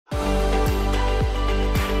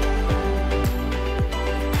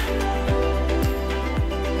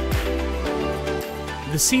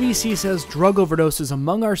The CDC says drug overdoses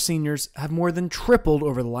among our seniors have more than tripled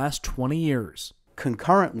over the last 20 years.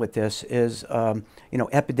 Concurrent with this is,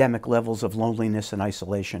 epidemic levels of loneliness and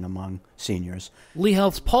isolation among seniors. Lee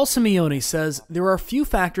Health's Paul Simeone says there are a few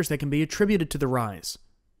factors that can be attributed to the rise.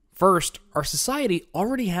 First, our society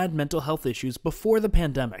already had mental health issues before the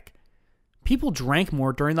pandemic. People drank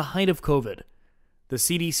more during the height of COVID. The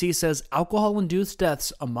CDC says alcohol-induced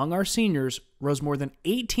deaths among our seniors rose more than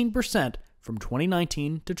 18% from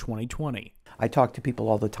 2019 to 2020. I talk to people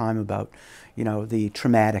all the time about, the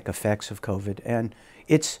traumatic effects of COVID, and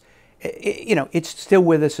it's still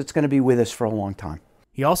with us. It's going to be with us for a long time.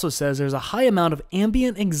 He also says there's a high amount of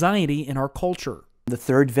ambient anxiety in our culture. The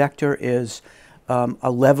third vector is a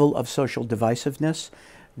level of social divisiveness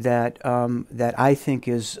that I think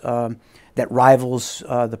is that rivals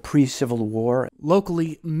the pre-Civil War.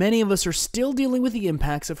 Locally, many of us are still dealing with the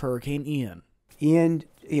impacts of Hurricane Ian. Ian,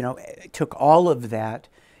 took all of that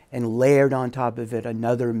and layered on top of it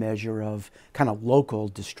another measure of kind of local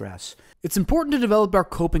distress. It's important to develop our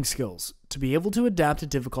coping skills to be able to adapt to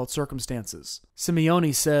difficult circumstances.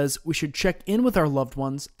 Simeone says we should check in with our loved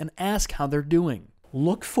ones and ask how they're doing.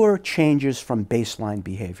 Look for changes from baseline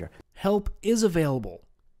behavior. Help is available.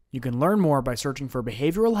 You can learn more by searching for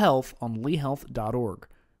behavioral health on leehealth.org.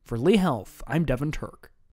 For Lee Health, I'm Devin Turk.